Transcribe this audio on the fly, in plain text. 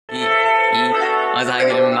Once I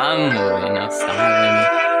get in my mood, ain't no stopping me.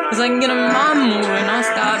 Once I get in my mood, ain't no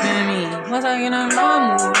stopping me. Once I get in my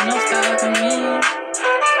mood, ain't no stopping me.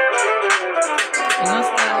 Ain't no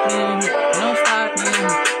stopping me, no stopping me.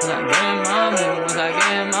 Once I get in my mood, once I get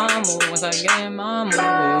in my mood, once I get in my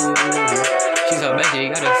mood. She's so bad, she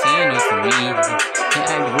gotta send it to me. Can't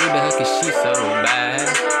act rude to her cause she's so bad.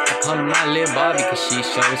 I call her my little Barbie cause she's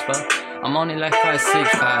short as fuck. I'm only like 5'6",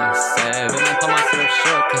 5'7". I call myself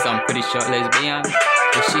short cause I'm pretty short, let's be honest.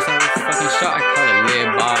 But she's so fucking short, I call her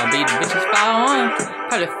little Barbie. The bitch is 5'1",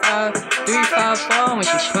 probably 5'3", 5'4". When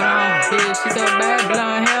she put on heels, she's so bad,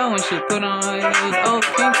 blonde hair. When she put on heels, oh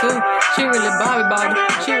pink too. She really Barbie,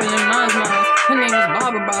 she really Mars. Her name is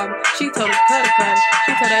Barbie. She told her cut.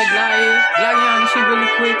 She told that Gladiana, she really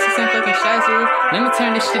quick to some fucking shasses. Let me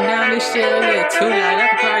turn this shit down, this shit a little too loud. Y'all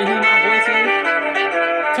can probably hear my voice in it.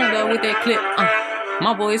 Turned up with that clip,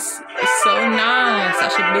 my voice is so nice. I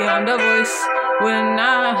should be on The Voice with a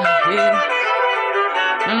knife, yeah.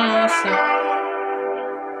 I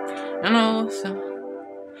know what's up.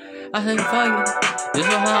 I said, fuck it. This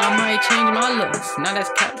is how I might change my looks. Now that's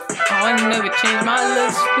cap. I never change my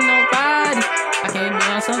looks for nobody. I can't be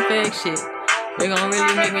on some fake shit. They gon'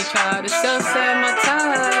 really make me try to self-save my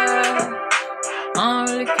time. I don't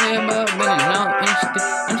really care about being no interested.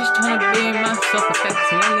 I'm just trying to be myself. Stack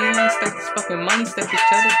this million, stack this fucking money, stack this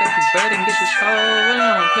cheddar, stack this bread, and get this cold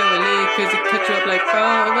alone. Play with it, cause it cut you up like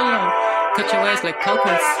provolone. Cut your ass like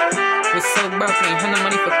cocos. Was so broke, ain't had no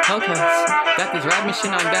money for cocos. Got this rap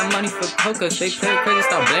machine, I got money for cocos. They play crazy,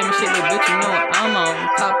 stop blaming shit, little bitch, you know what I'm on.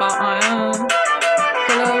 Pop out on him.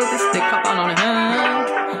 Pull up with this stick, pop out on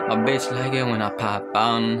him. My bitch like it when I pop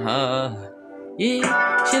on her. Yeah,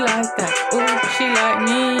 she like that, ooh, she like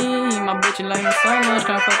me. My bitch like me so much,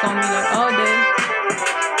 tryna fuck on me like all day.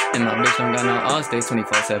 And my bitch don't got no all stay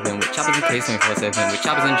 24/7. With choppers and case 24/7. With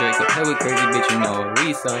choppers and drakes, I play with crazy bitch, you know what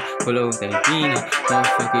we saw. Pull over with that Gina,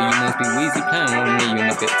 motherfucker, you must be Weezy playing with me. You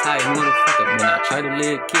must get tired, motherfucker. When I try to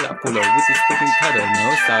live kid, I pull up with the stick and cutter, no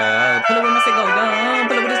side. Pull up with my stick, go down.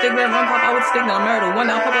 Pull up with the stick, run, pop out with the stick, now murder. One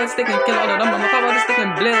down, pop out with the stick and kill all of them. I'ma pop out with the stick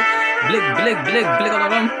and blick all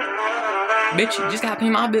of them. Bitch, you just gotta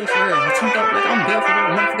pay my bills for real. I turned up like I'm built for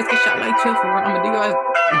real. Motherfuckers get shot like chill for real. I'ma do your ass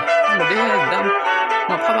dumb.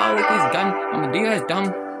 I'ma pop out with this gun. I'ma do your ass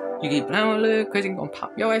dumb. You keep playing with a little crazy, gonna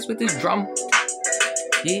pop your ass with this drum.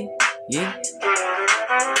 Yeah.